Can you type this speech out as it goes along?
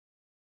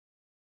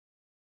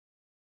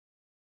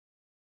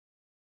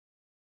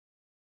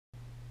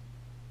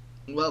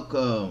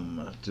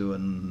Welcome to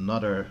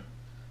another.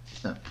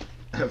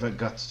 I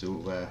forgot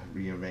to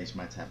rearrange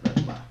my tablet,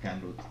 but I can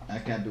do it. I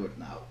can do it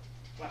now.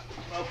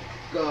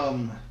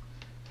 Welcome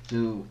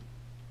to.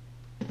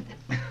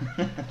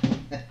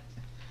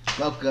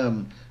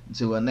 Welcome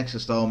to a next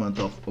installment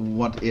of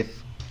What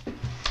If.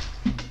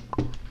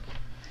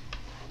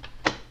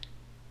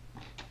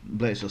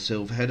 Blaze of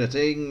Silver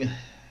editing,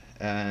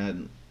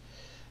 and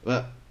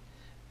well,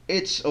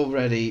 it's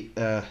already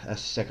a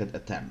second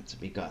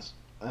attempt because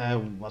I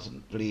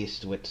wasn't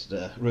pleased with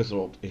the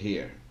result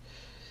here.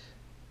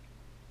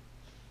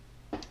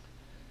 You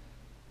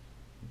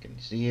can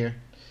see here.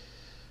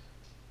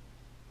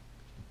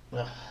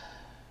 Well,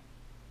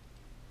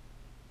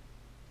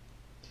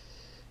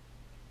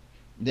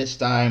 this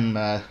time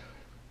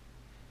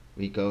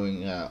we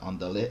going on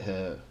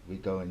the we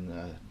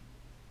going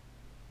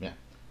yeah,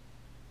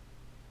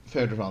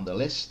 further on the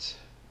list,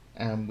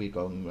 and we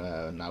going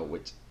now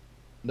with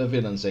the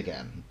villains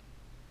again.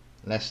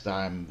 Last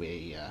time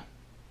we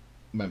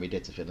when we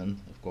did the villain,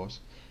 of course,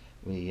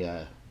 we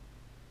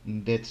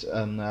did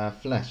a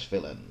Flash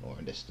villain, or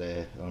in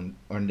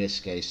this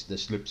case the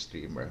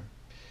slipstreamer,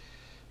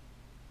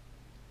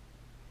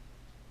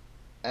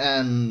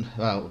 and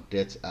well,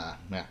 did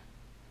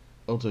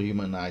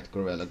Ultra-Humanite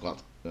Gorilla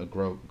God,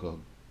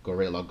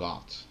 Gorilla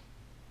God,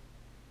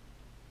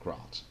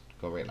 Grot,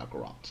 Gorilla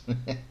Grot.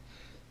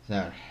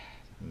 There,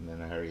 I'm in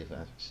a hurry,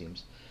 that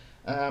seems.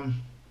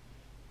 Um,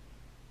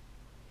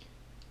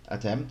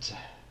 Attempt,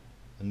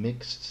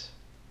 mixed.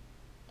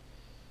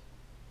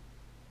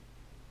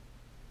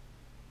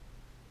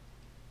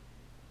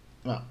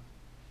 Well,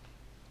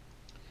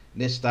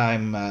 this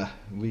time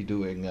we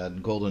doing a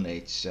Golden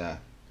Age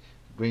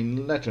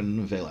Green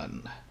Lantern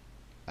villain.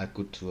 I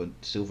could do a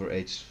Silver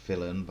Age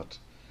villain, but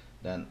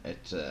then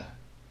it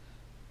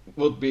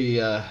would be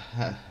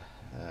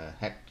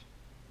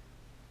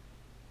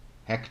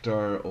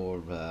Hector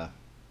or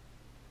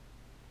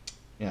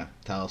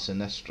Tal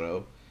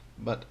Sinestro,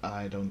 but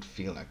I don't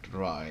feel like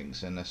drawing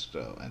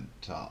Sinestro and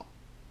Tal.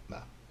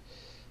 Well,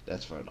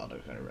 that's for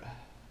another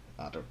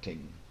other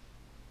thing.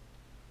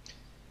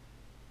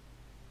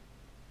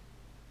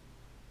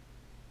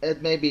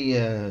 It may be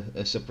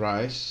a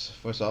surprise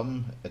for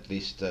some, at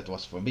least that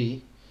was for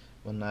me,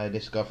 when I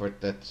discovered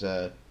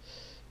that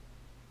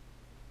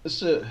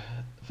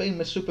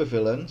famous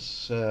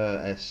supervillains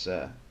as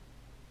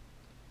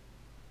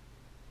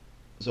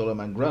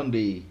Solomon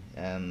Grundy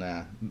and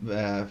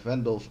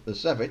Vandall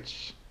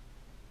Savage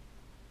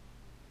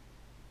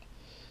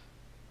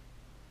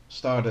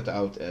started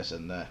out as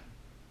a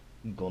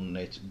Golden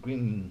Age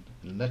Green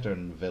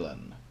Lantern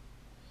villain.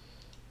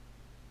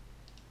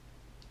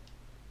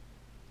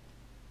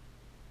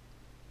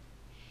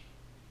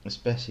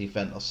 Especially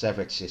Vandal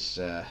Savage is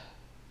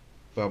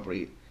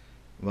probably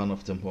one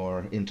of the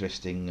more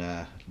interesting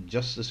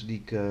Justice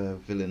League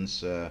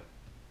villains in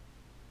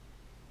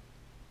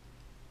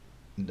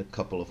the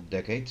couple of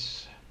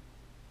decades.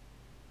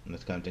 I'm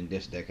not counting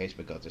this decade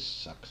because this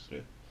sucks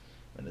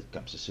when it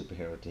comes to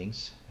superhero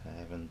things. I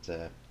haven't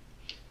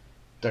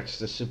touched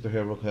the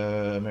superhero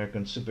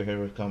American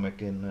superhero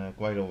comic in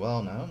quite a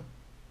while now.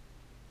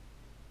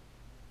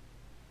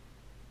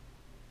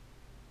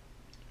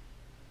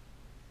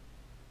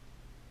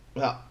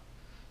 Well,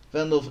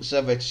 Vandal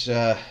Savage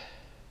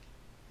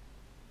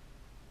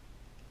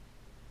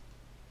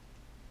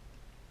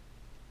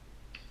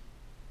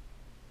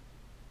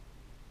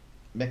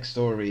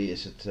backstory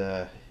is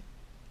it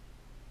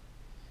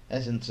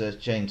hasn't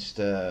changed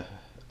a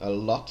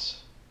lot.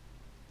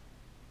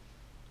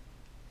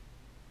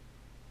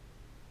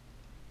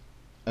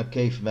 A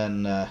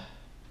caveman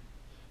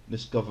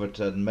discovered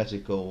a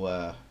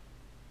magical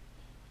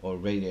or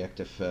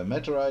radioactive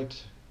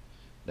meteorite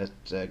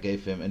that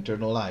gave him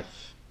eternal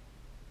life.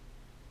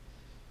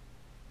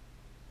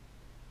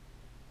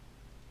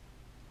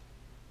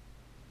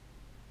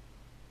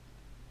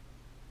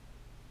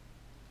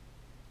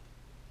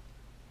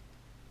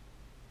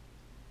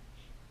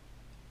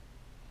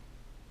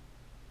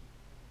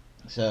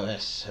 So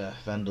yes,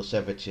 Vandal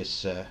Savage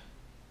is a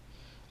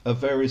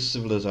very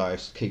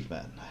civilized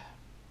caveman.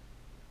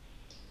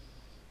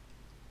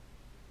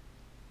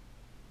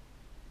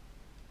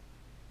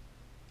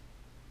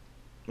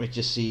 What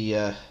you see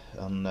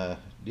on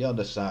the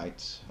other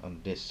side on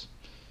this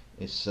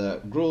is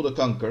Gruul the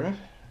Conqueror,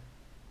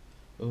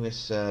 who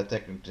is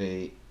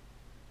technically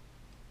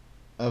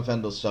a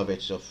Vandal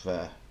Savage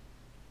of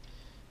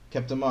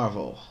Captain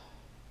Marvel.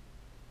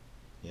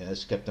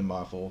 Yes, Captain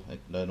Marvel. I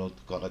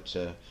don't call it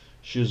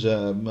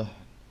Shazam. It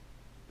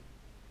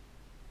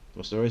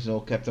was the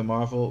original Captain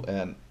Marvel,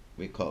 and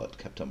we call it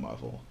Captain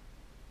Marvel.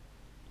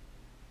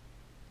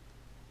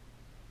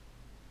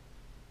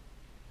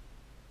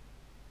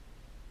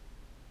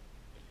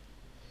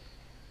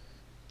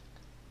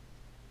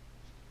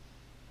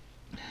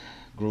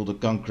 Gruul the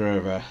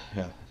Conqueror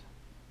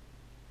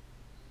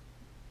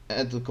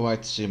had a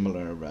quite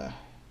similar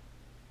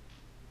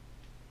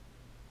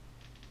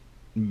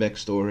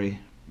backstory,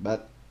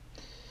 but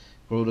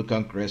Gruul the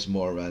Conqueror is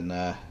more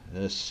a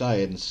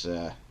science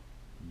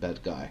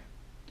bad guy.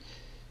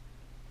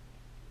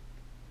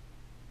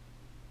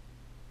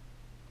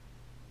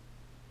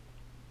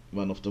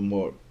 one of the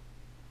more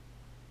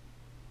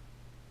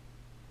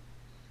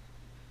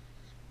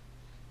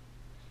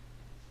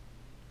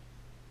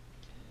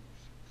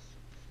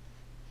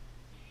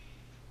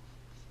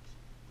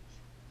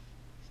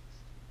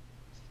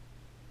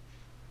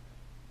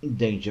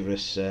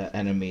dangerous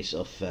enemies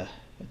of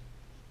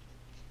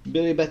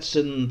Billy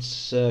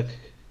Batson's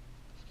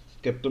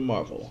Captain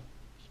Marvel.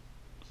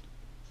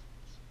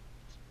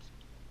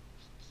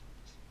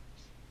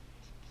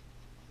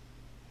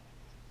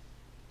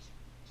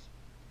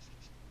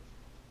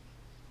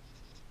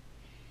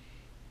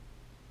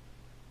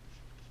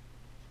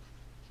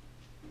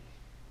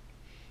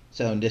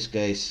 So in this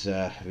case,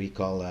 we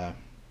call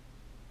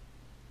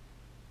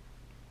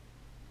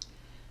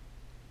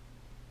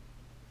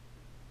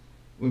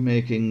we're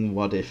making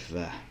what if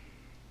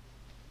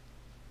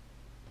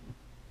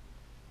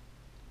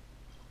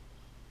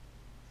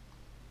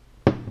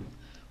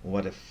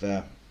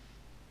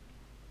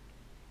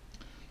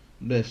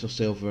Days of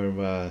Silver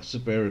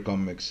superhero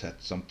comics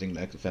had something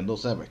like Vandall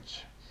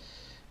Savage,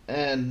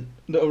 and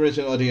the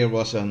original idea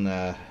was an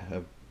a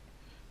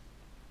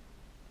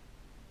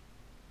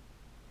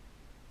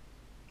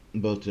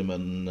Baltimore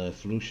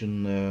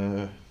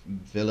Evolution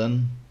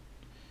villain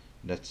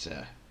that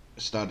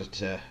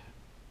started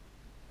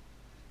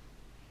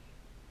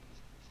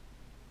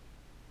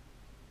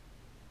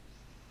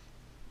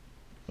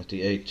at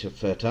the age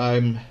of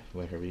time,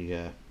 where he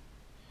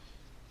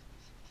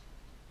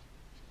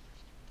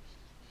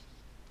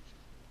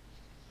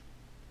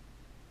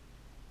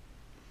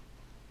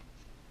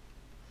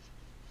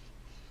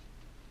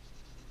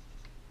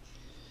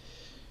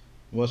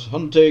was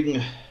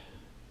hunting,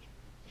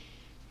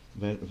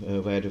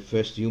 where the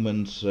first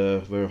humans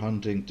were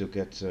hunting to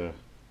get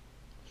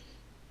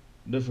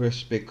the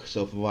first picks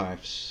of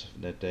wives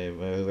that they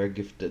were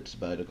gifted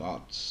by the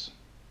gods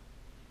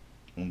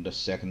on the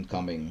second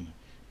coming,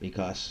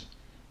 because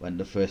when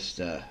the first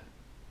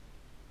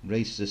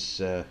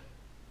races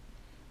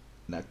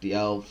like the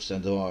elves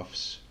and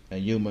dwarfs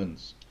and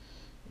humans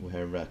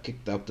were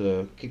kicked out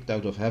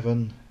of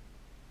heaven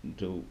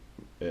to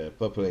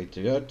populate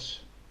the earth,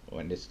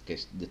 or in this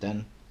case the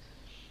ten.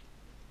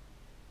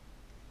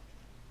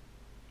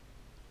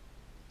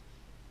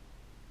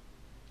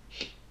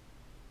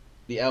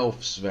 The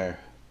elves were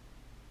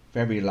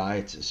very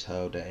light,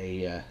 so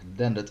they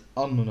landed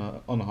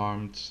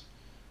unharmed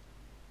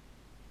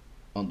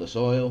on the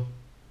soil.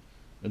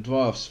 The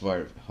dwarfs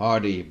were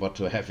hardy but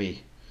too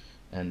heavy,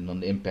 and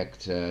on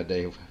impact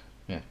they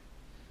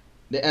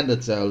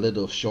ended a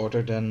little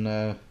shorter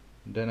than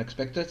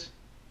expected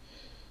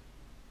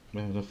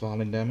with the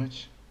falling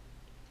damage.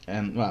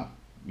 And well,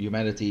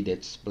 humanity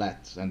did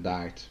splat and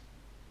died,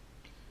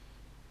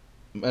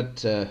 but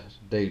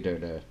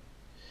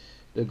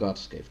the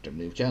gods gave them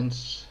a new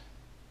chance.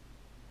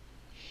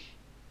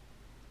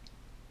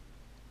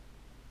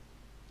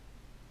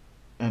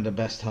 And the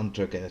best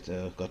hunter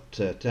got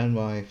 10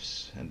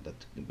 wives, and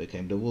that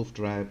became the wolf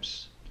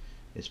tribes.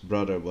 His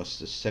brother was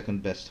the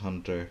second best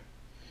hunter,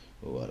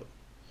 who had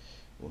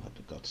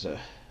got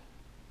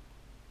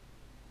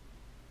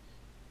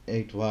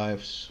 8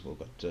 wives, who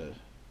got the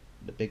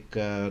big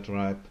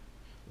tribe,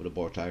 or the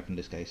boar tribe in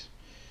this case.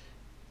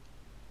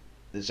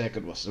 The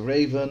second was the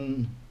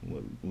raven,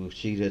 who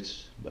cheated,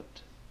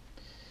 but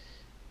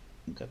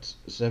got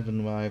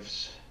 7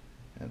 wives,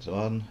 and so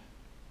on.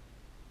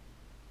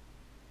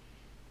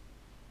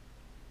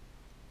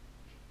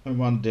 And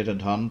one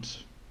didn't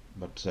hunt,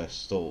 but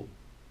stole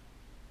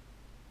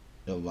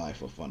the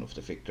wife of one of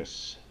the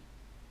victors,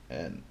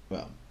 and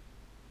well,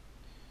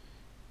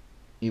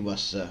 he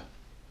was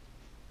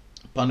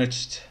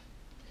punished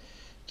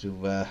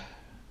to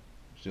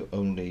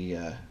only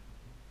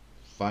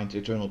find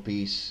eternal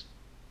peace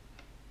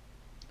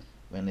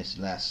when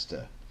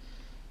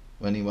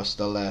when he was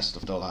the last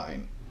of the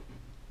line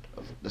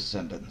of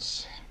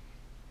descendants.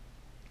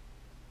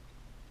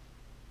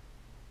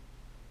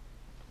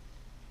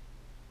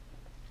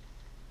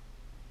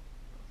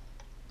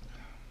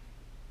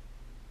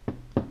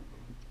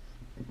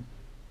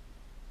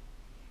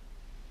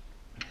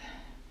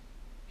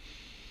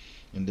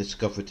 And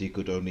discovered he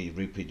could only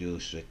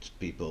reproduce with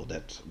people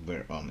that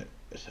were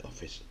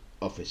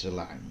of his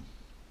line.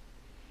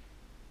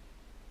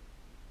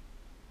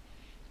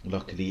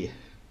 Luckily,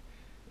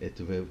 it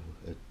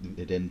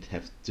didn't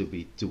have to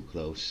be too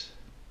close,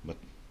 but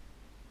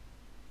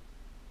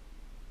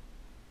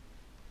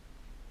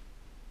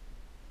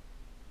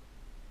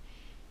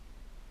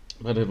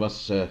it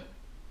was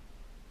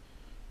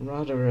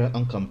rather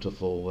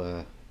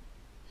uncomfortable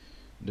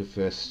the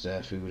first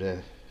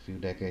few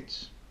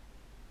decades,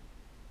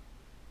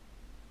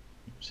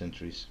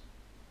 centuries.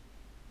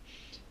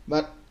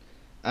 But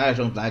I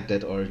don't like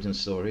that origin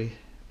story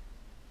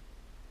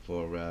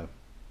for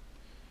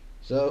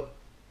so,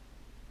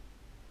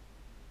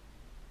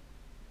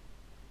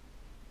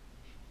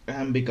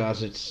 and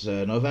because it's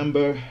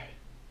November,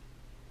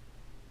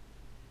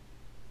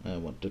 I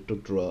wanted to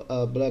draw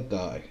a black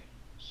guy.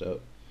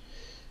 So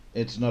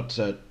it's not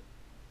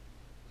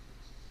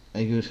I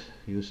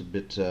use a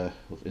bit of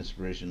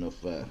inspiration of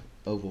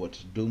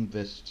Overwatch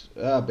Doomfist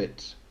a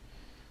bit,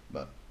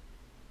 but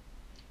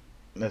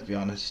let's be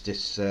honest,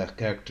 this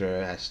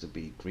character has to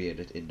be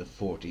created in the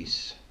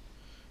 40s,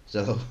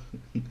 so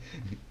a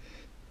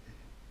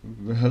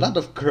lot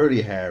of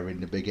curly hair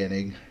in the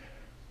beginning.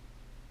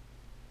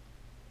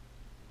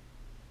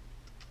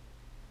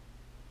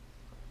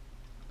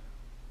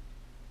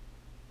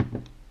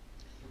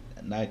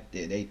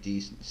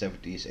 80s,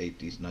 70s,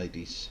 80s,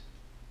 90s.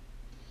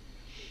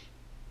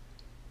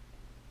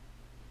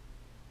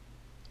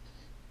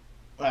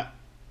 Well,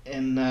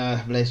 in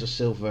Blaze of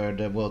Silver,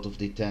 the world of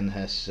D10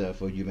 has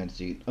for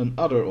humanity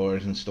another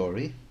origin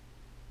story.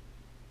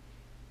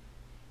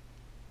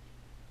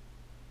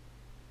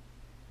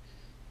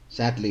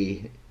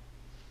 Sadly,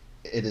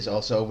 it is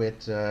also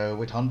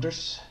with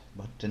hunters,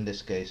 but in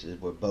this case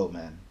it were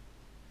bowmen.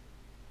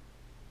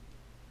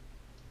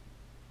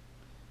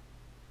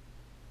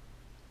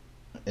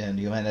 And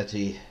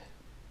humanity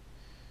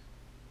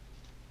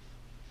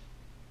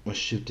was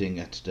shooting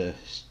at the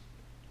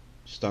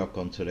star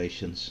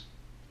constellations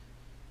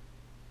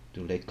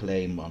to lay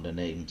claim on the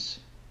names.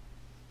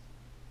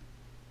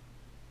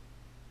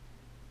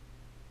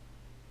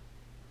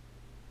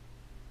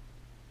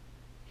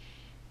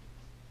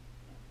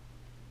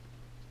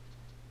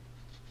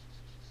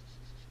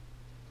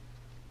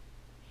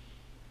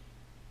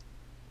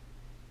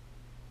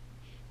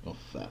 Of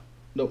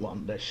the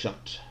one they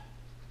shot.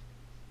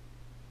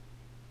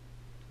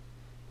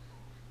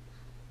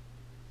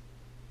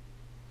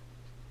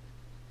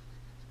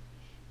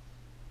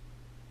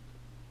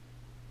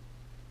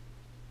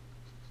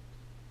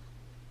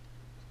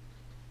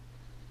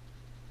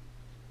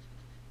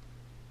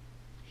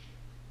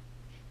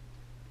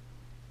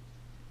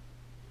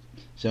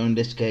 So in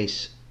this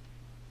case,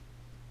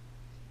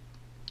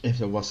 if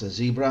there was a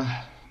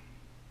zebra,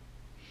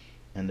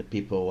 and the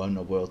people in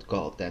the world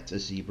called that a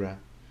zebra,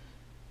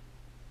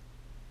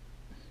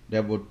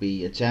 there would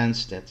be a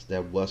chance that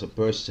there was a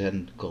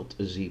person called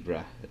a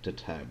zebra at the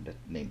time that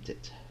named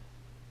it.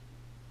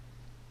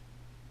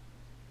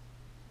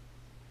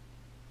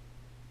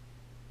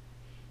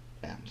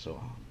 And so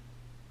on.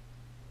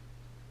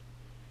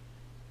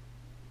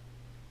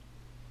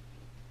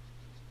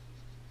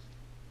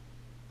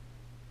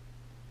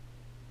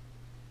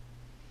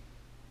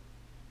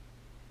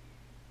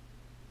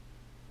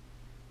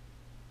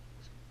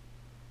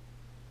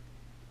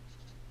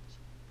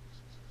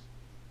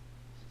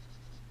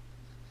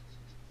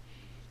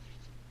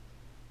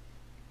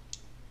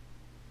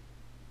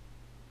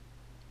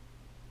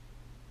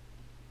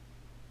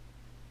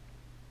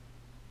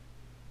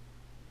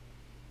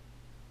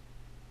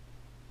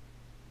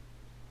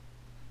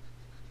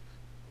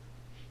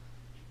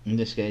 In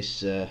this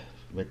case,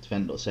 with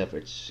Vandall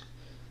Savage,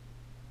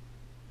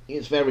 he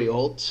is very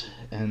old,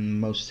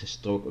 and most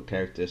historical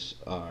characters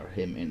are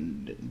him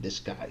in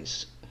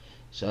disguise.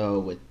 So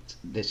with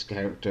this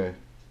character,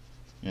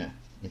 yeah,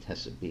 it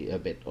has to be a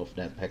bit of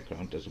that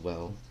background as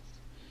well.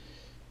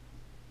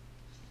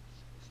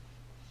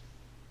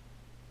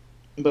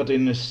 But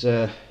in his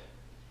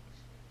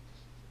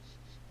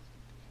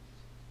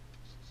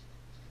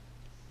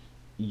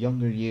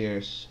younger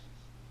years,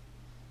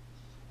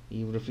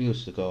 he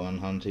refused to go on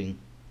hunting,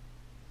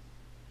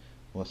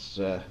 was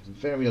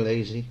very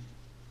lazy,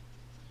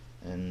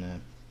 and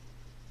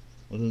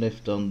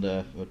lived on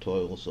the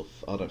toils of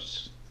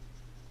others.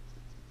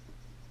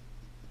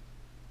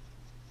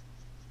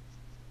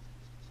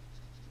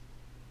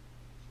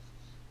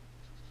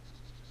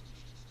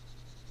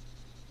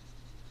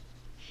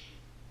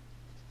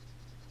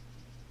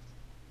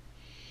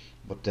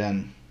 But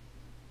then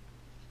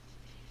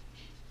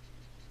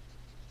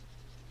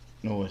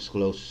all his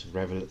close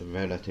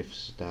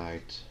relatives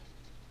died.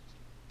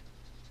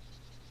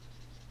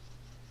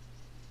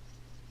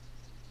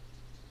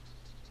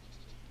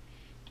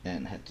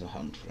 And had to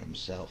hunt for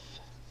himself.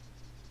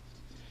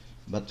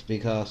 But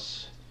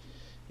because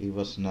he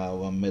was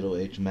now a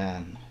middle-aged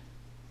man,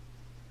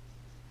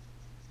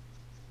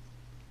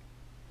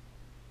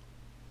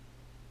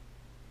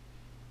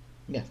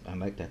 yeah, I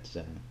like that.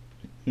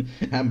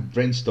 I'm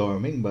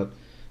brainstorming, but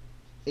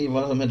he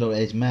was a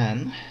middle-aged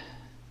man,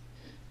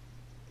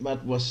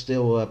 but was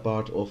still a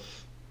part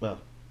of, well,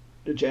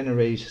 the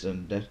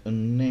generation that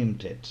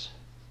named it.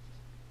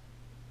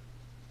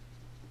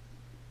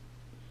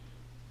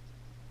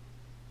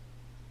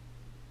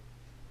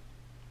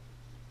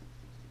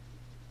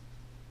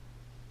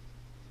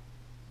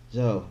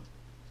 So,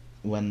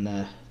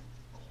 when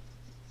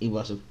he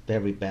was a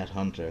very bad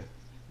hunter,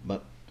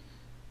 but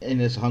in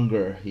his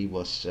hunger he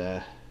was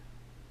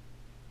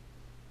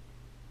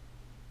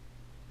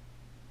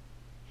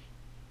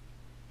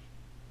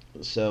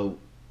so,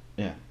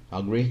 yeah,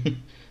 hungry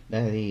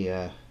that he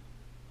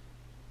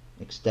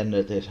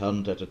extended his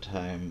hunt at a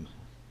time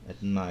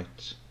at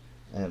night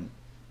and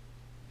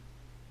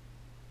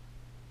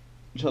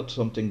shot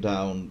something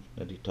down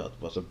that he thought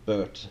was a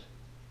bird,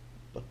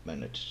 but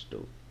managed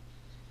to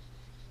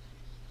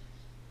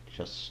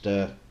just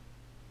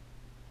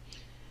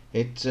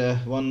hit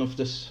one of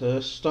the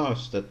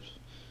stars that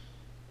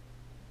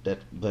that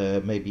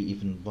maybe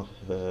even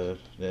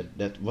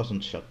that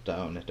wasn't shut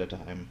down at the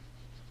time.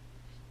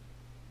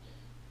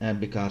 And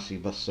because he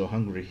was so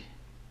hungry,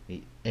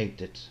 he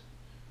ate it.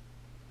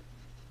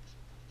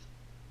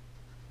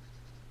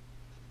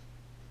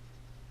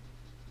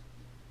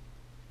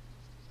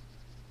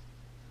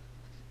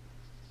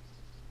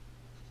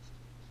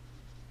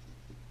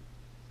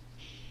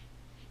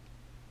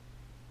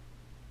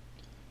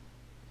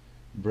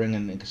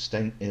 Bringing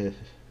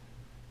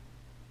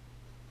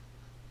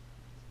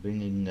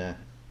bringing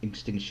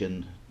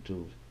extinction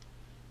to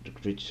the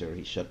creature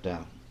he shut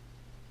down,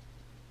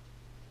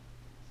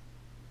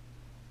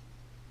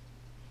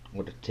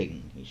 or the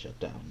thing he shut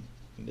down.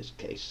 In this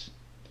case,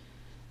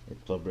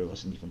 it probably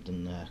wasn't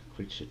even a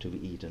creature to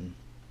be eaten.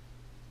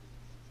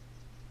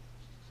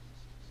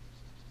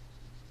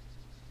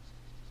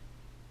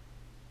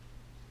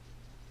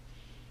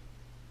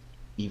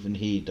 Even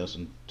he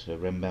doesn't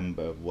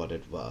remember what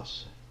it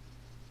was,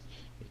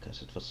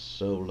 because it was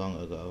so long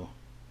ago.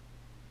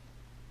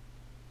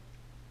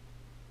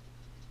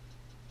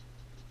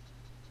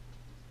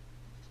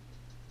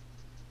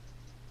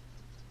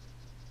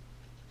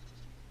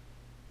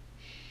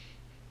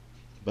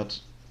 But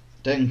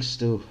thanks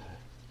to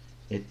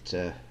it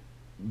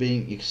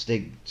being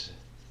extinct,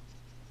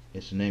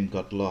 his name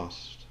got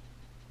lost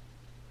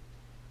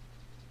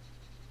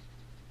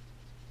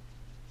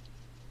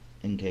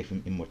and gave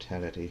him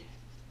immortality,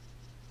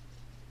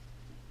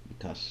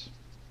 because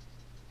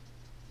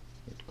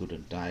it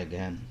couldn't die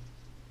again.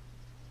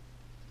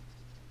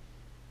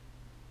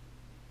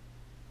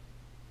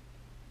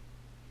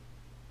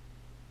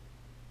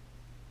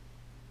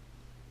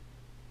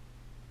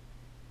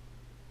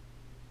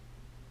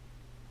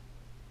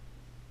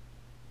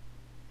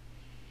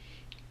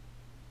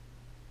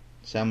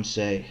 Some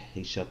say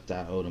he shut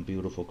down a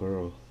beautiful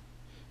girl,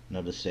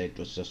 another say it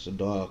was just a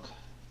dog,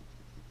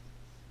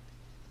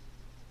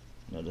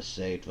 another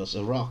say it was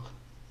a rock,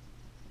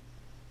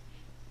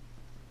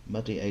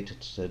 but he ate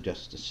it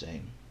just the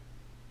same.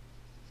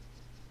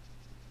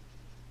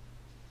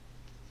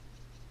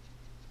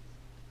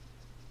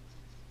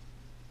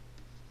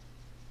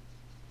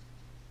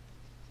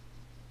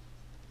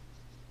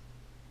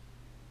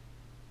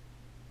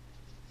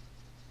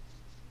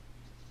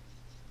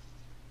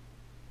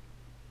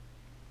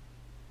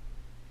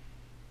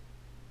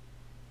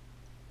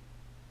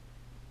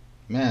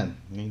 Man,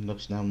 he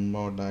looks now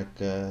more like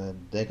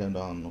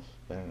Degadon of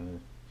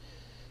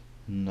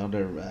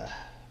another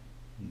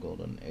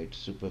Golden Age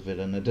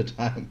supervillain at the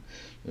time,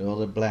 with all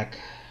the black.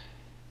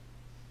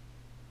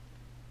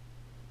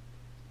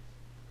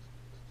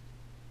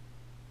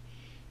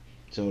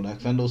 So like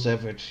Vandall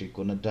Savage, he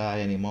couldn't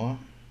die anymore.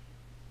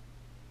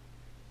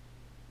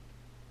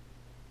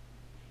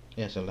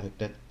 Yes, I like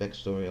that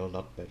backstory a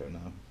lot better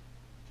now.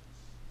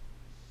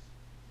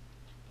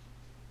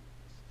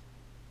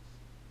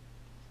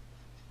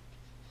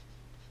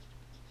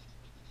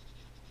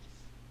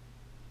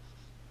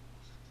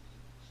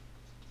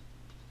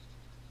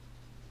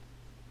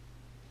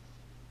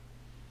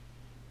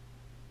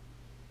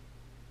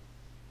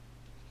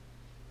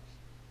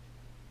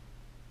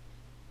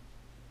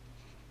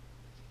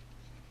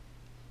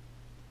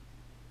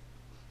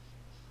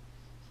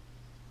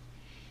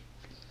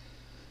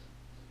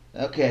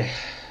 Okay,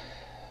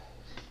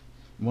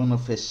 one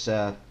of his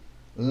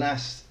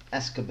last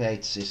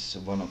escapades is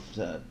one of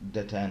the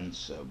Dead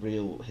End's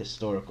real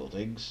historical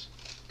things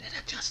that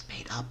I just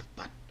made up,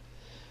 but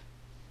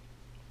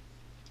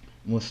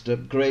was the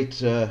great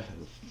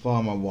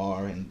farmer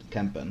war in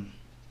Kempen.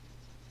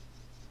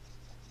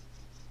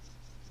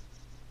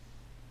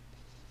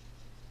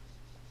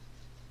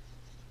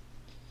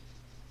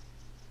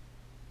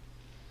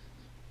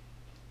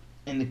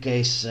 In the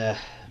case, it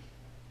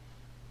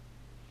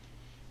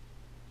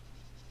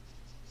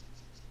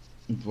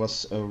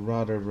was a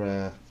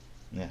rather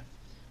yeah,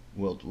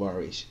 World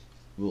War issue,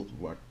 World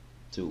War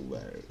II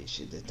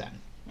issue at the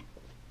time.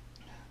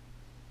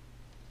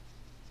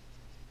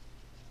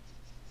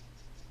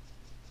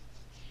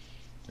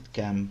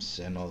 Camps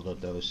and all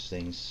of those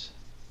things.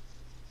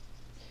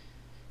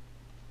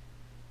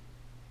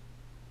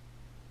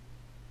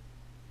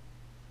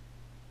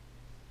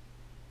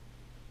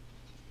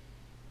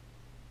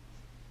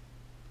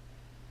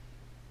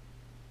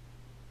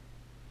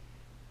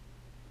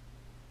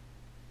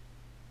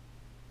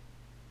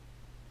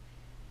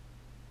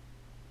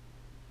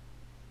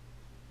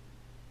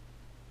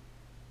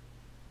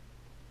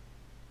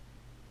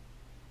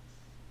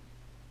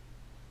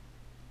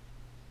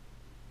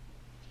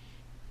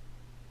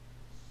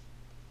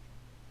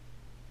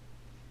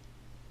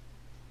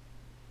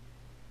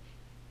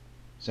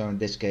 So in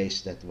this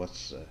case, that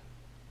was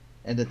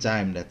at the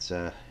time that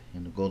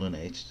in the Golden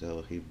Age,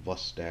 so he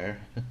was there.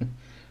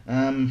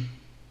 um,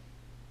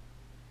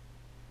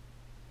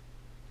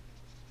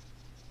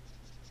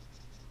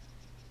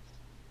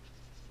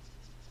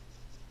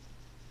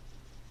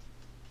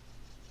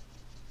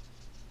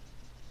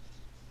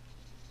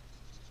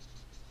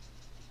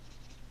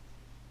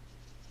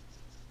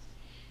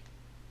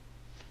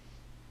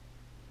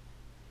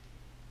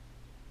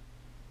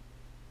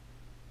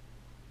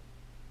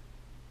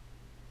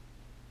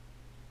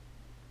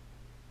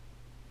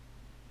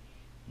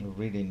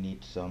 really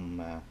need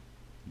some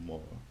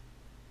more.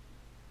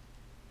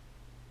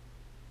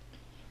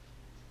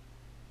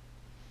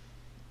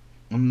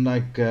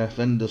 Unlike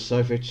Vandall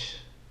Savage,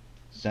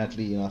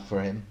 sadly enough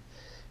for him,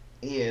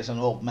 he is an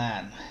old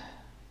man.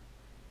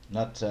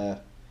 Not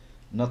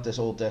not as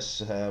old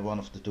as one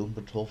of the Doom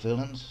Patrol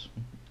villains.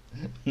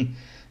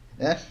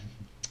 Yeah.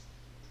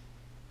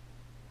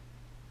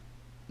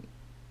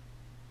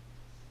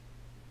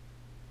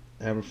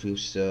 I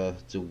refuse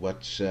to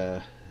watch.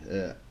 I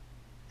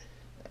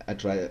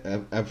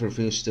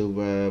refuse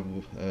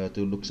to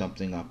look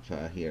something up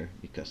here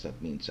because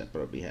that means I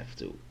probably have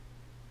to.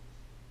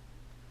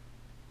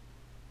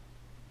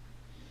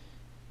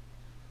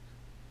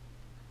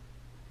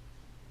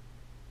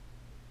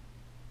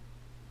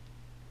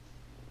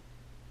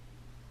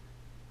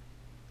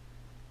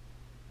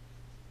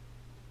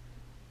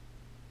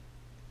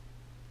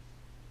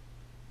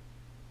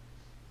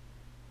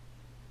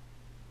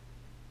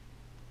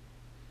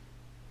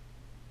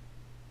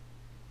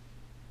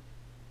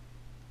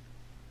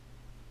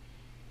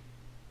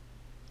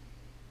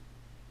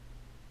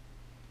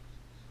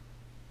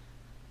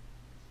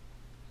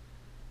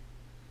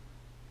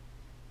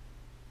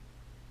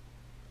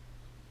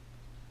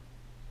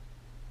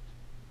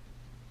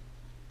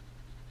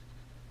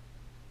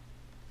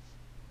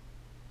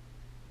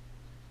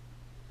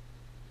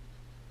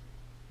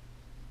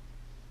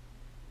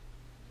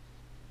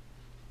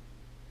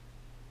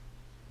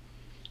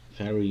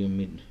 Very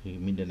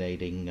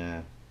humiliating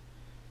sort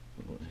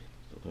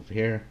of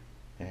here,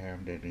 there,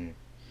 there.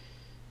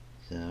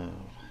 So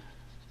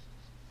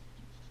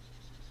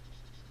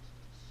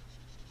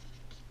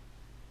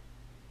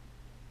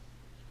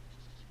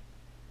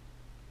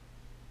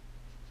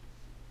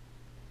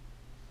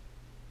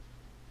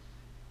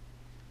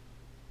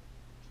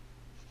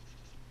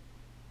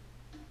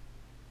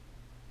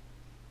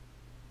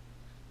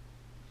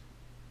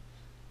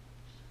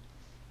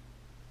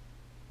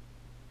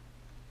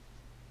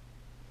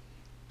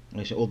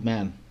this old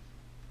man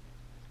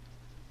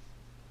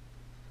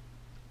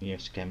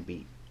ears can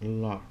be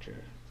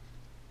larger,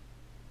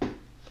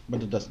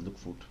 but it doesn't look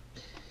food.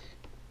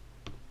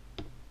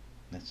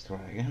 Let's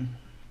try again.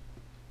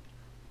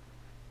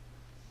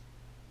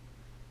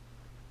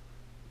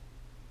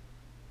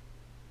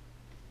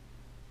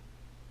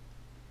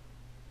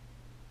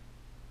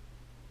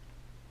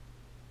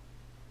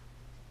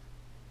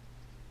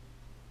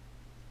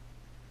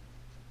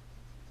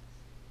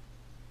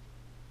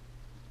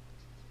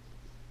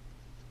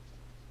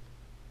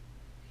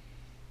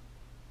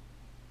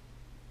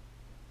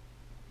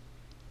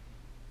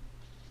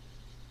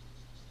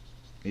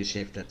 You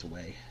shaved that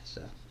away,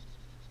 so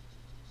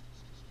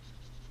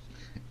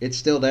it's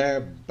still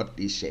there, but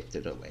he shaved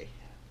it away.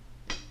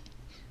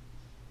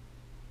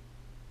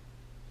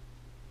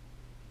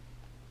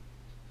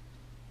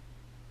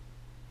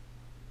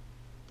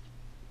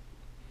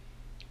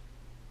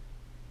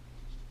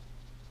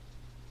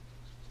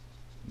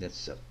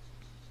 That's a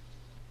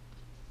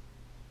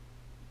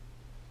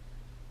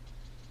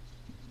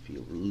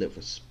few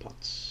liver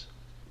spots.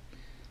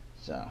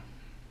 So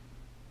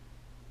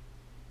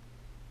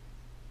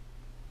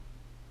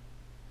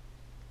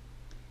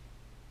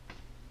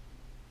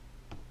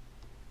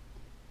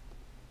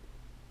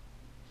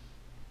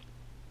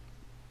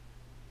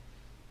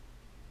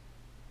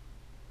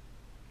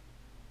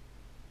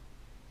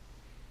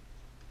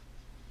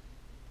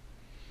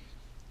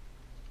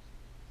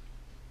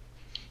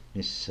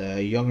his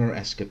younger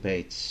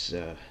escapades,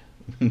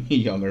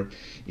 younger,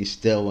 he's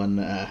still a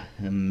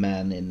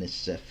man in his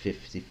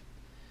 50s.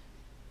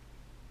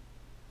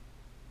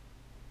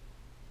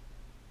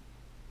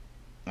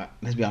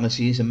 Let's be honest,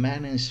 he's a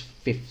man in his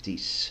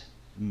 50s,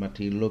 but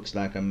he looks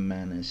like a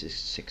man in his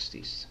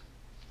 60s.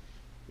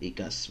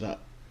 Because, well,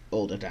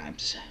 older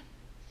times.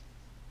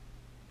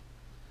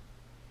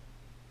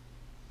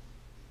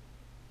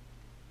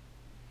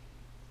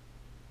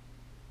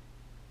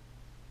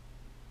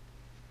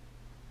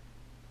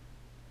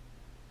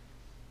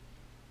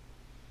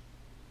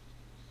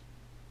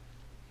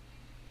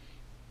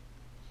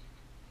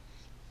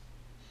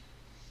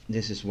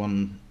 This is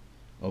one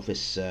of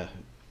his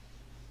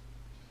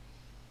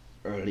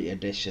early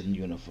edition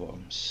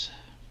uniforms.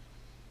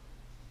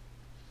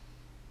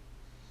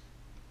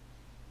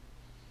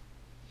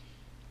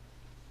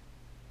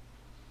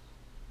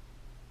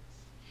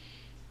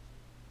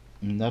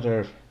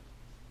 Another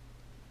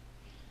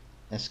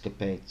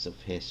escapades of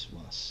his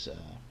was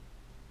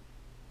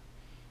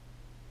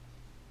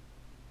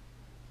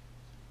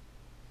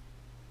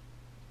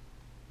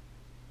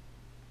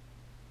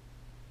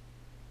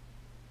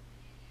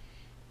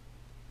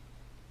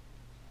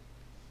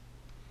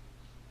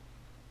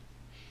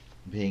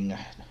being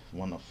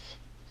one of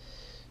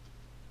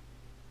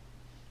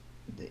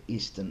the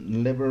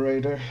Eastern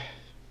Liberator,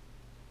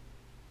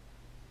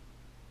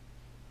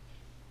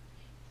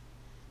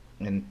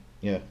 and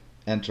yeah,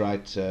 and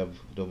right,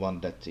 the one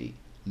that he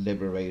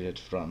liberated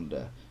from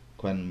the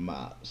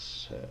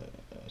Quenma's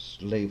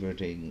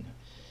slavery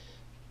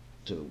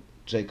to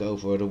take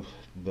over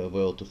the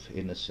world of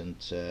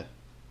innocent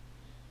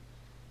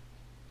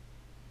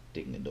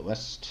acting in the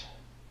west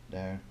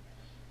there.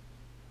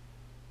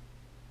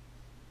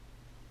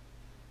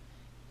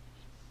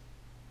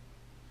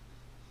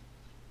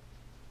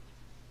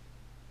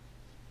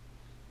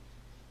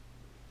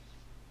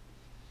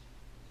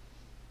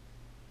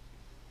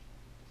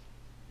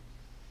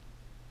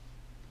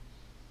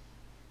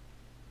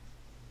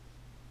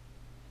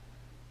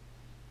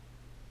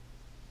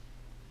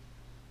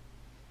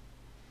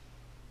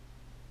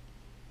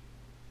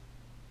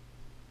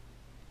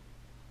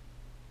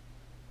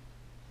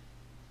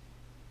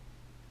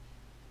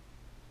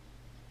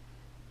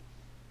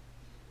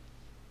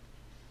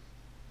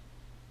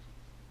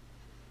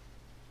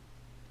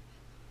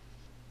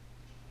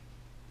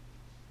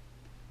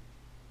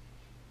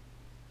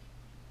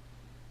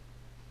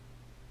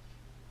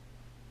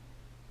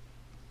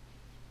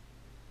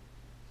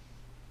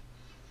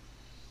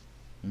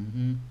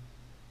 Mm-hmm.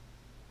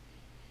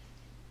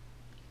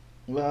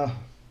 Well,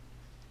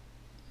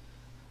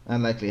 I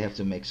likely have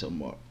to make some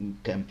more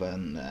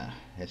campaign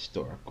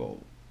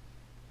historical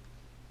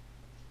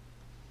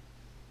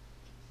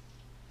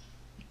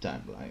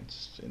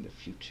timelines in the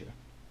future.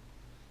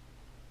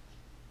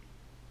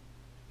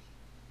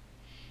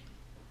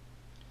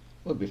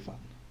 Would be fun.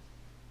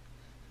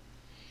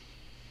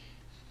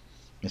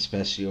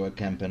 Especially our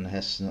campaign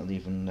has not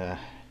even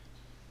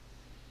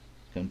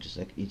countries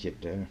like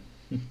Egypt there.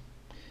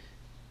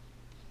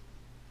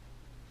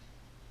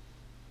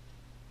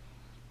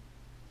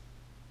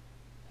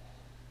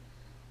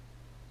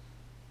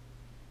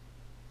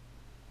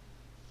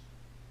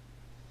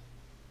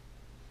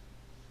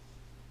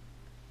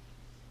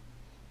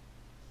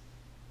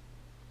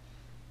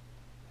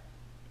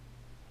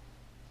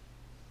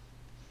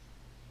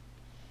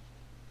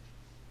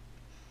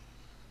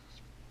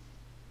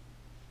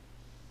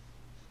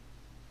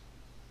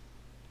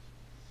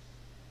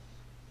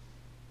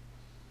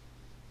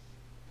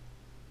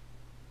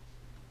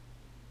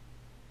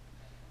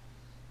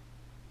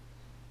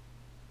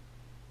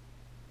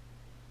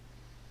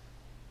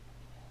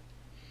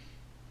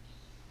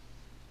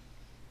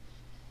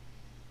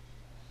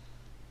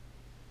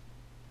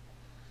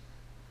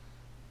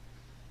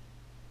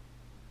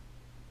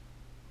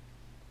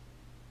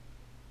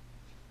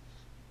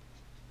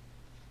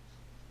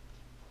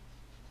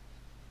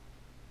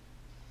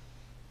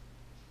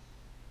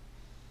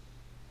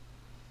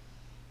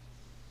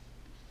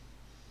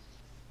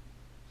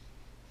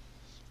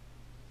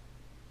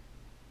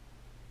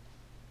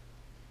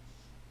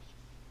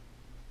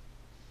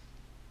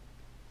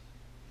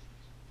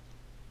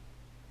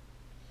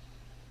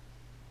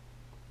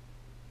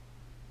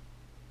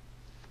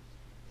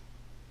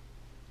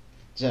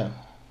 So,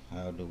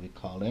 how do we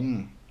call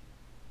him?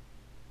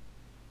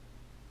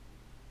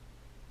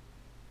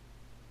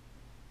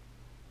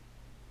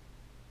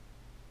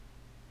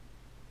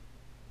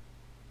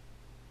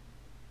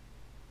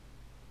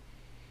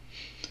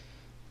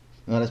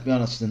 Well, let's be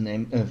honest, the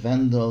name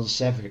Vandall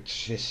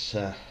Savage is,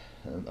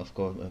 of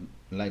course,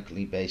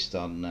 likely based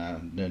on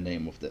the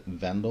name of the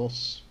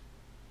Vandals,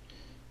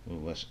 who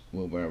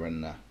were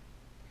an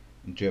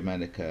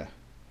Germanic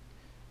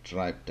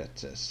tribe that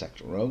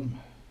sacked Rome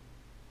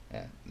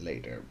and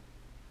later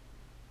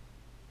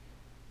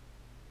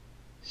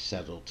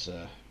settled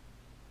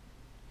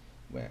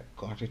where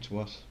Carthage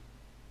was.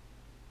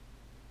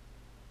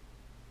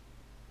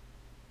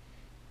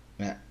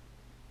 Yeah.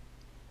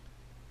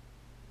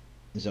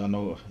 So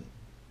no,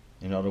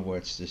 in other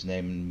words, this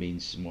name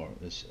means more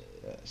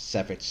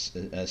savage,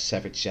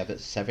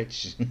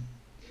 savage.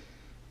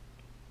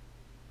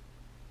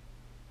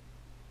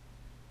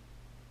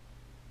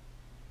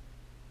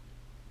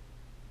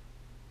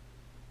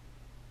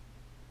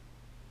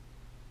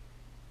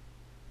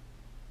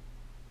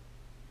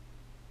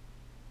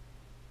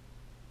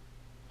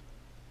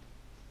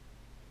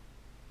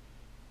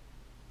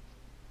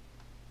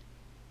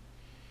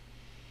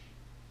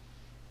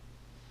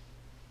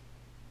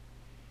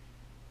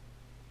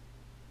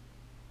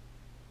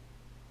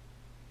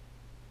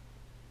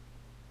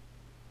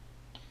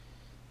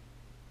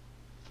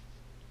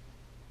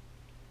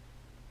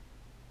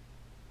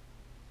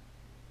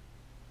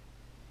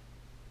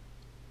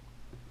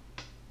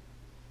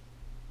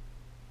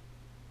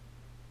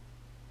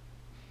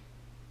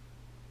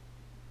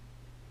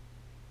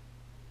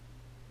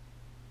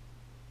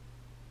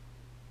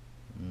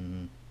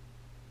 Mm.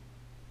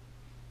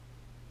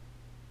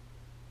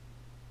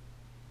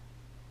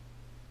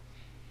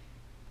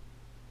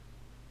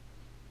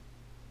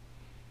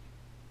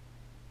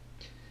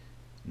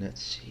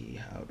 Let's see,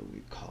 how do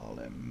we call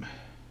him?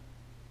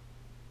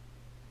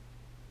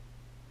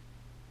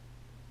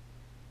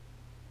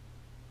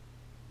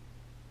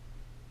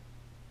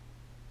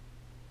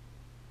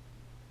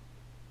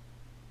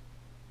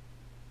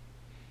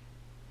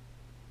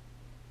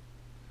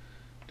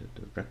 The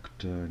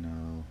director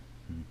now.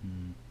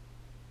 Mm-hmm.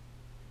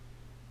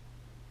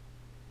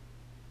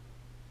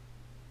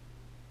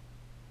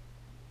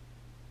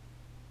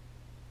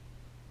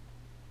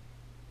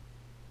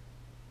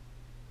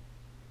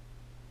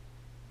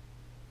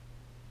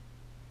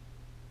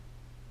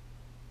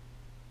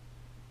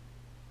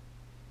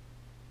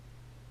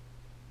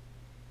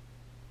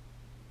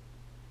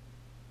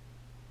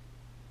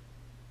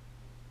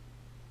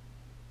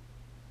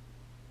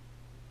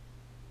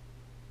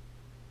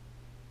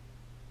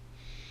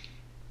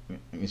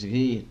 You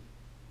see,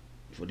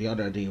 for the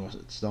other day was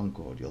it stone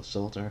cordial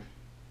salter.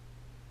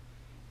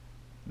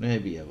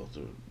 Maybe I will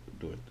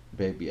do it.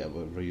 Maybe I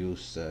will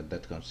reuse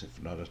that concept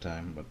another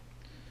time, but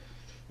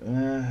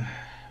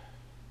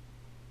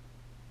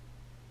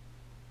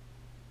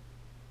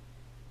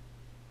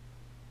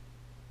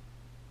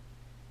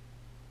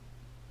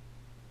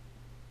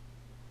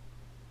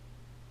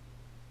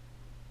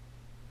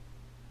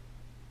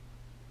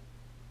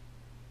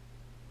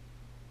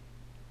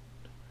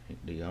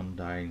the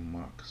undying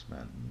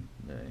marksman.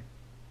 Nee.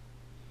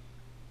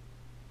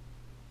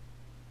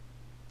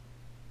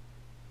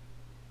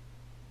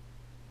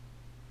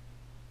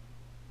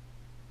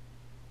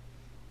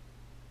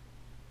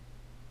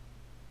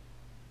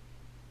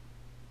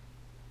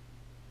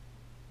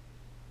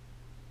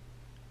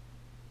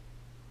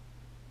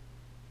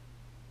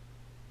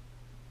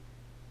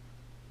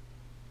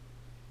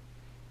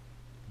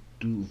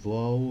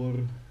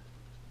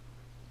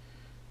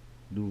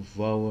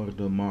 Duvour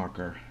the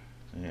marker.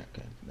 Yeah,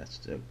 okay,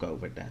 let's go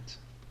with that.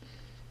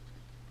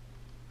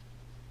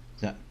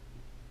 So,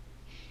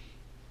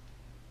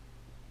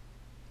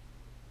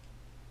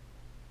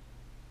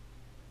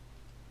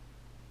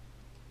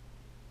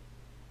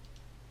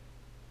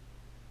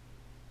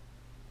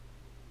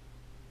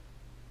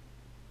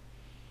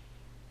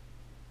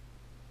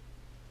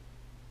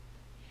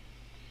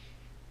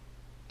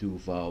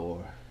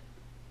 Duvour.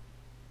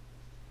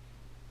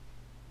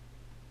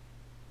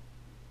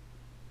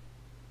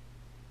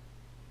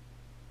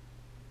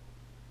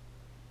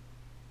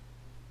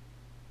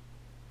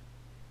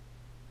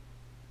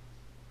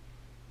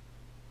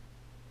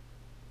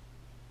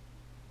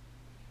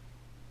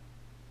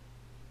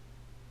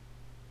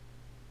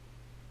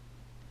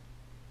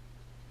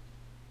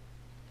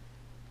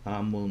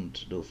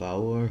 Amund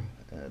Duvour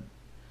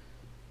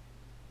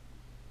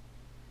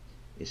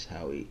is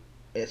how he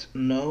is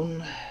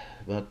known,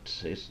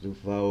 but it's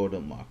Duvour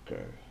the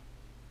marker.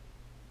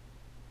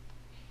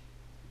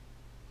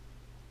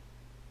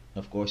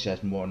 Of course, he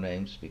has more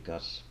names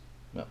because,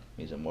 well,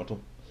 he's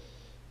immortal.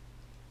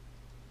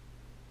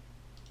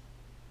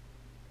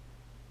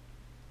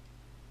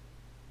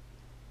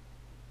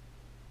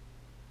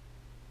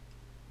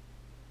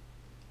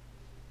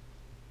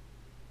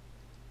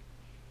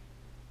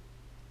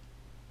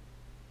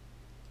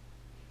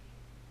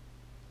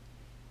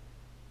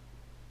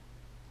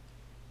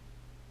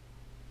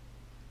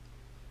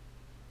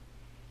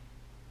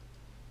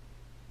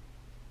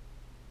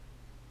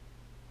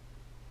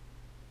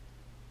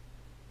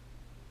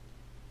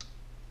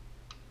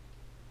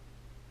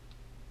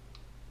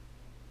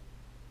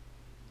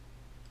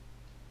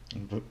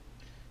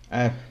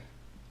 I,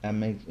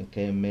 I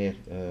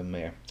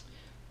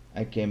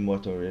came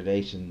with a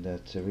relation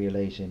that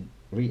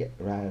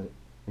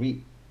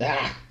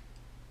ah!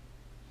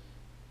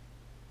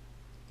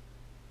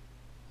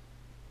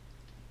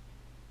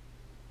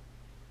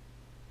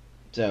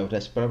 So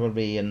that's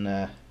probably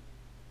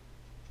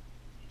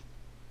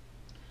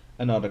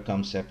another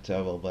concept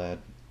I will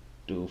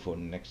do for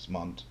next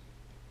month.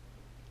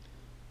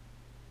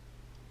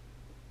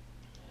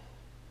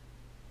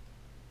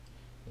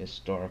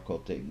 Historical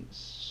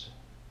things.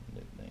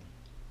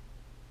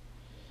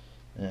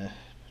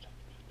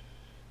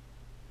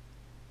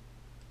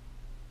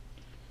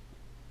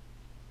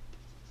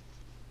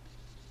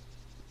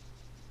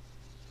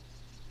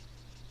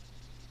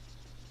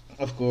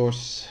 Of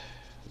course,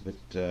 with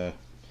the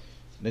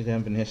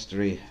Gambian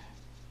history,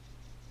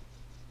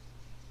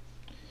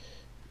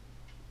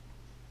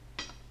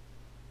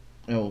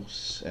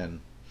 elves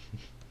and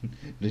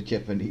the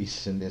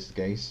Japanese in this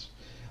case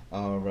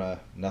are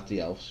not the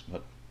elves,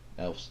 but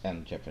elves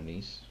and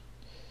Japanese.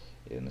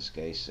 In this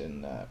case,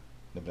 in the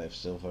Blade of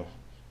Silver,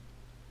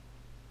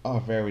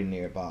 are very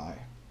nearby.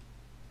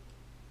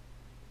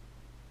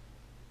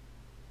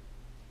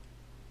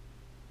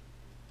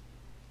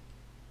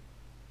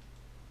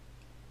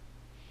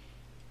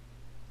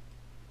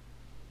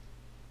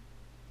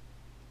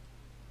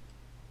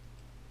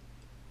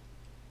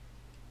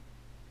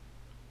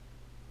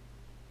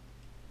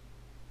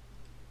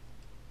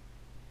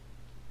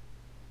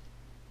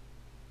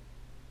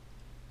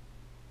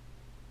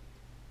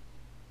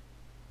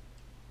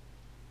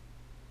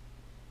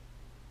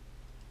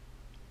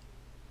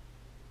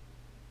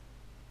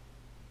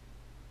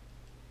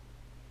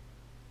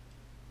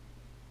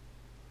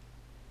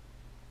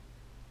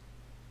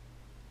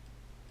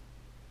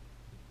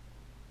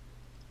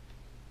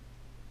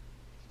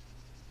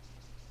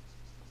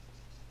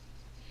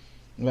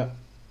 Well,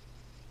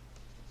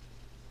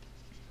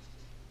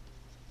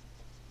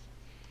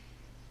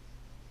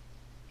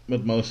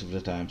 but most of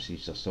the times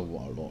he's just a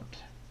warlord.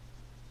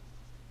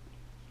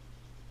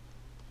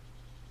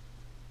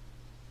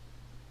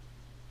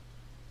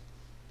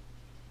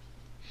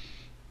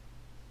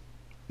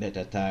 That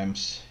at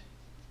times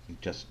he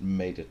just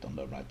made it on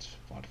the right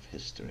part of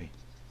history.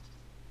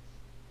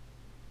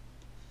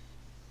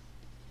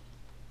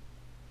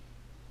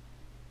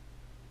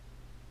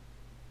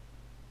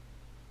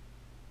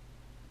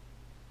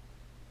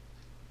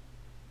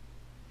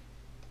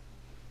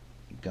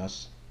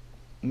 Because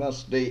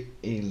Mostly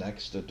he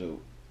likes to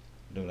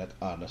let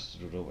others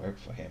do the work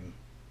for him.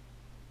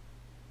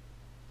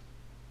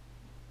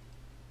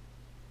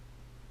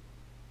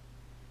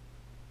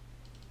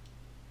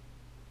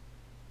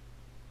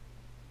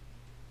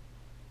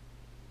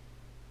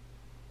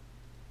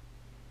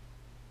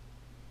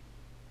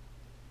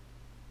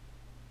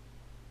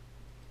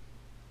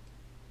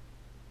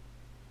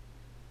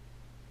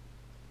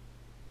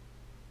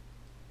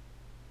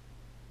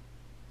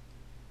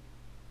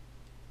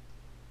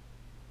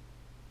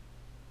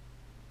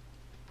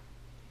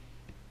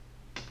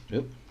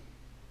 Yep.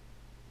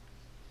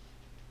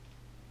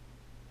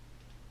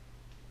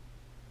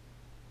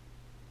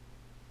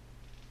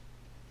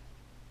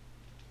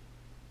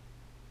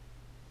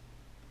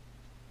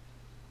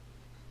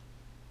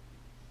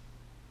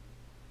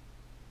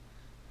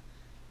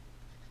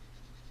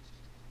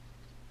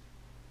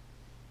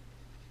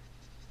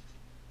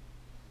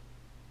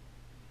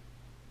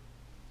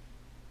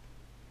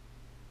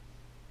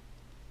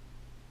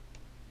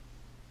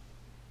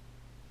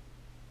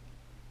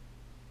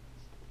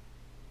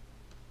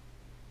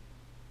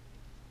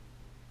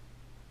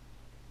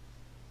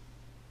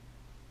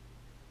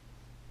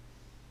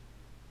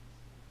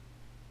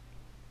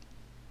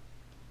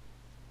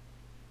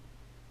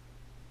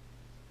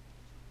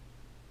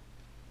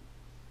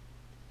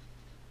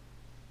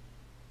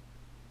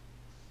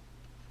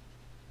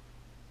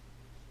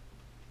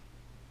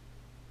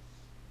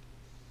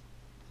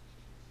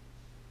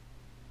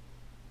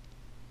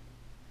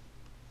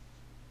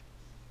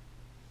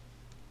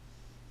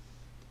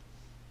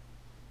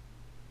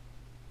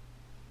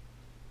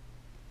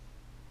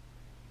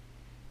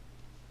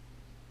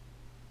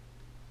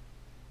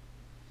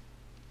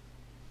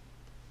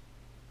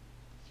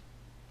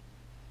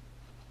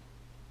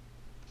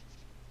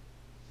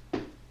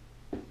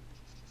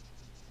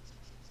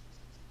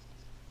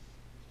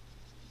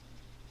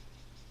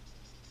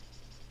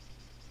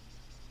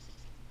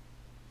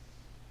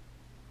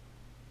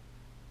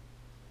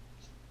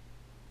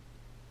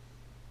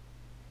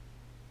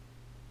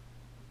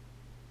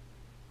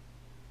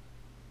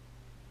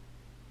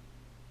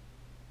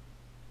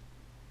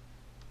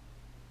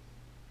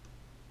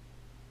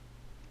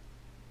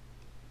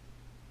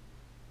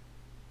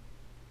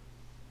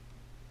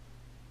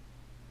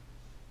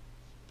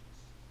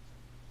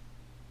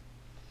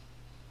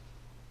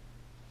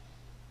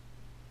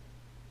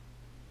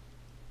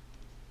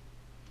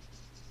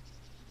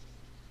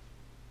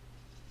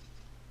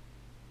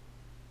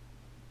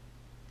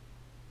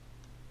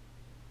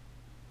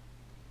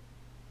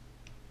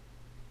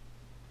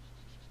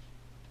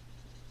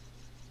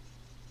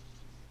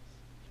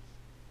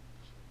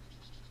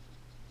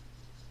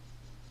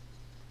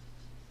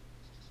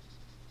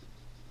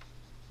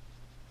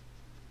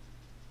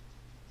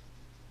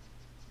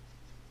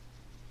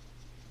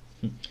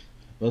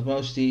 But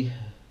mostly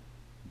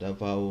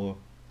Davao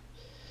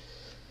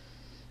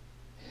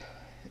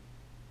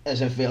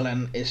as a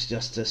villain is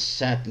just a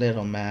sad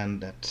little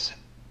man that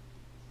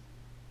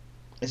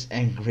is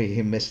angry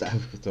he missed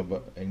out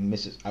he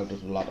misses out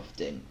of a lot of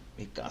things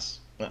because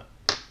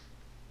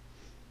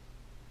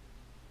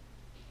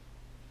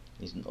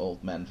he's an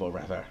old man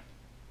forever.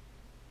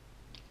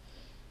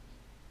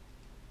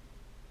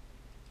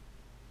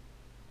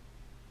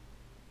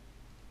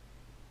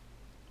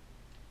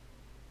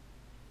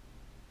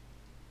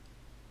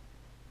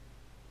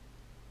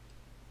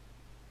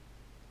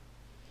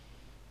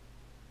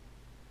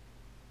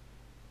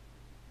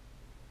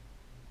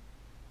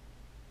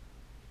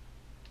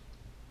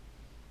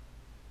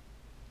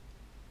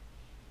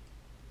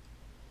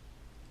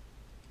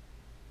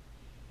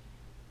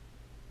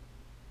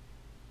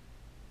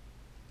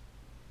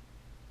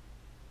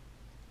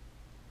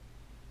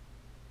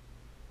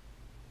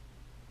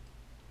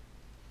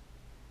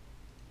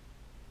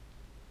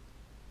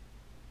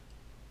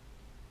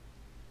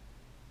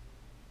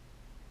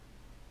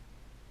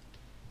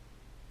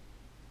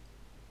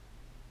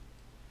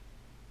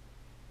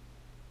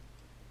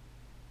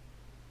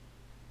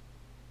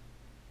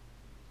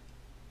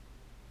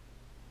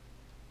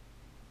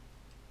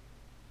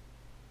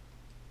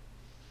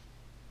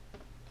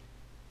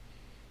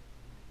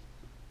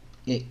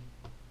 Yeah,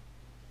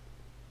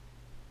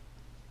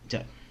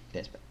 so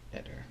that's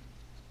better.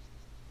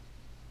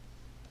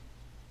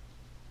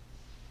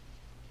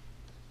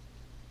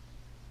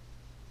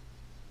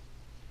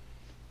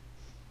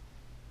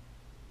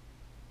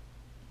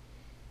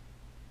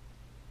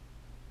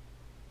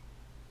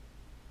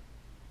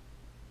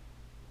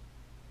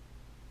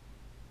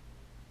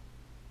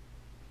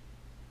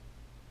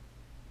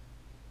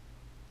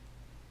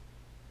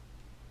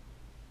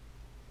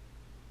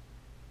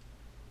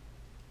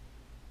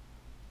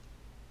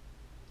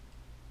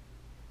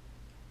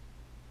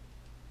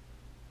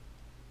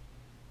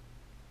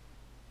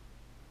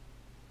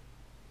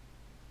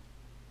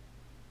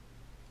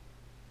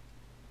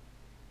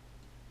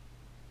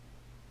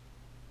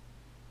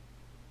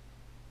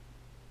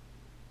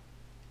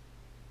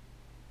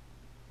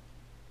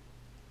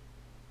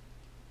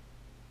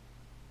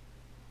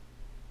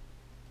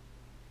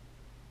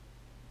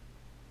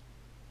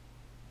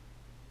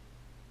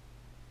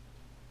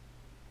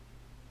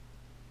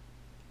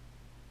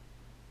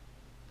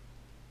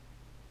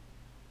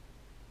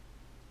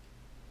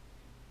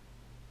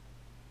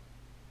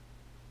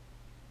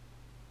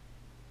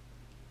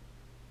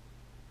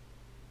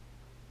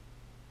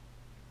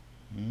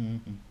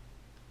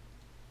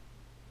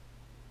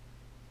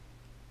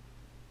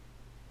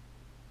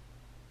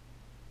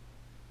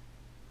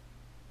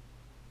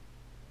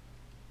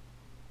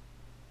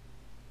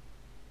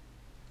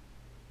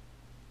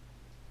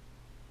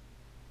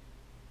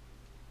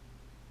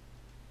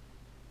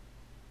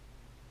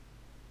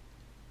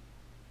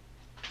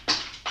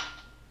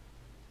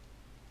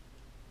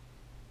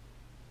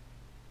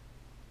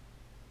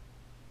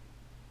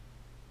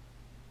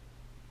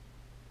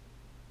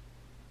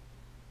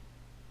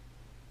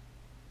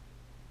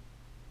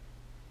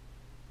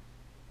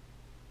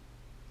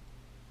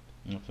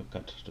 I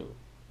forgot to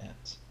add.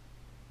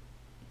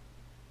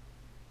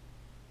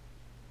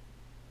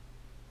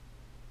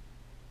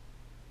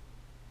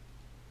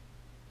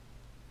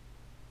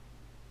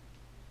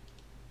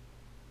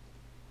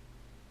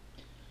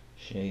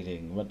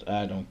 Shading, but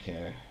I don't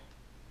care.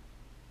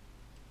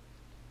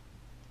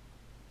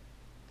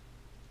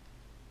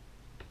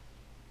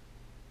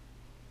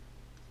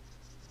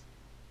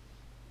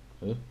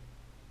 Huh?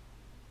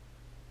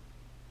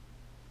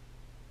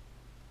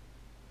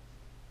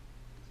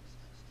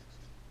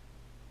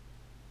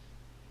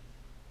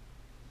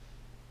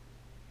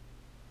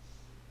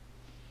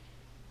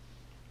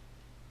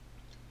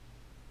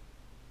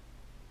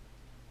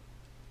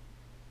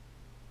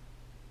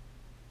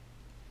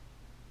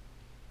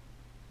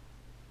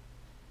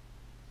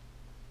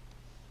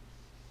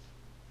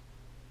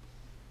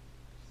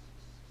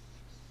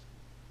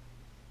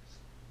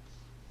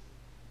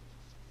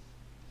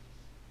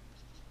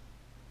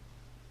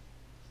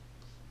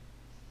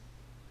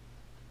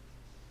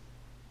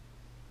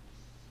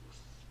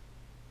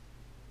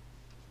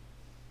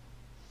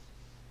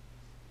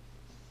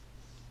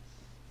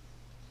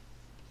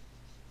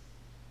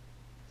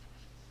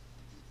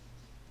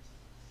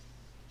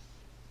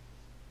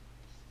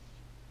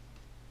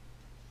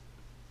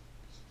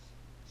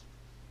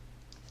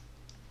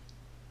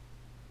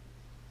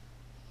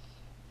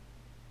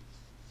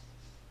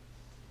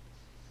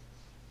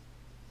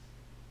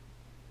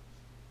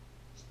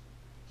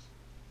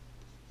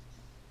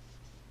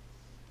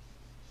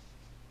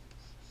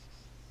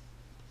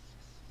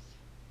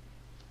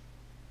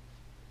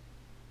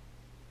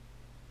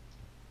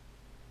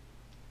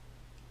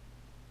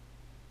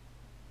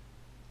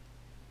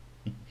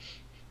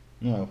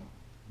 No,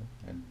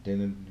 I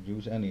didn't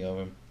use any of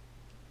them.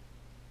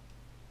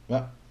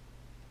 Well,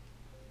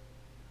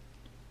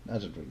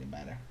 doesn't really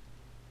matter.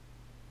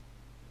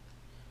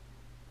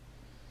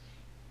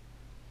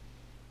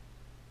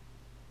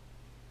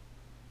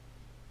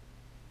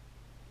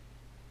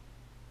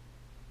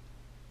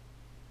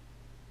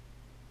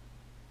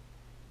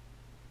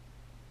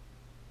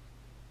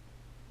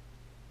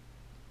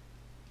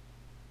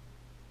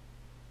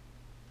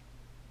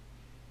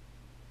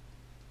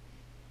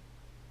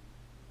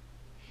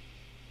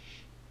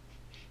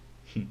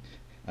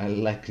 I'll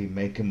likely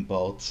make him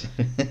bald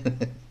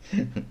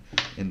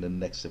in the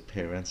next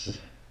appearance.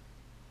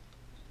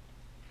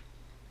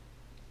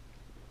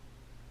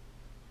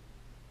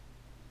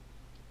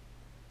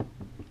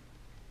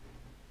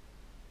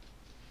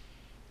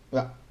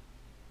 Well,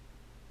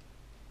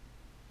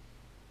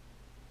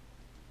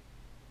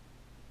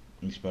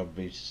 he's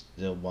probably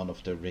still one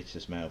of the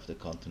richest men of the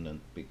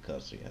continent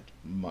because he had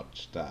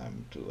much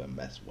time to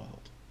amass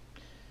wealth.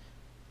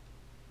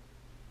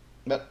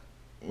 But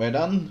we're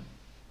done.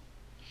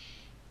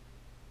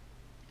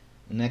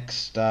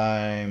 Next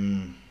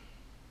time.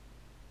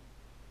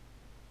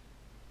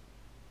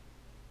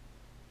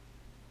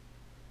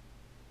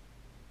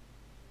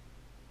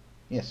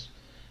 Yes,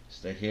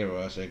 it's the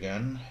heroes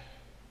again.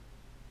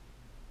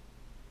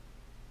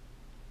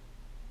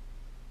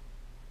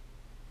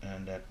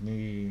 And that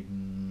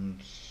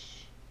means.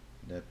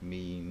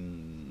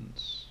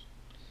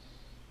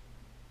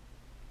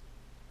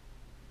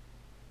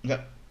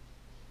 Yeah.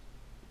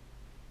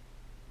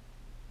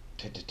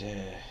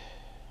 Da-da-da.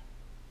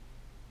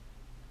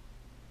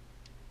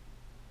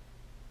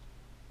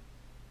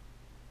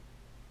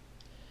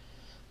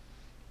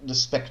 The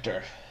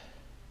Spectre.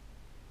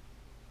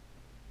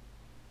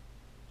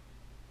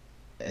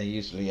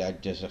 Usually I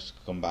just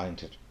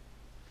combined it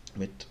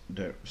with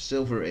the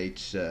Silver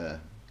Age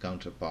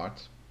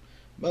counterpart,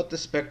 but the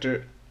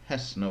Spectre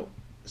has no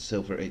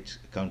Silver Age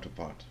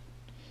counterpart.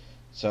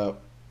 So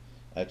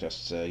I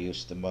just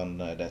used the one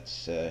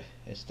that's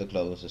is the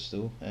closest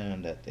to,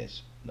 and that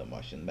is the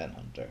Martian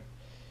Manhunter.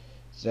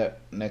 So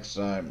next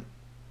time,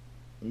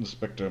 the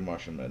Spectre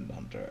Martian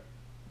Manhunter,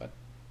 but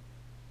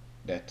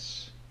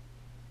that's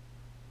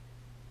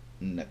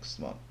next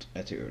month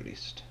at the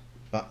earliest.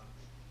 But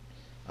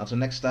until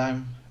next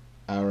time,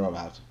 I'm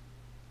out.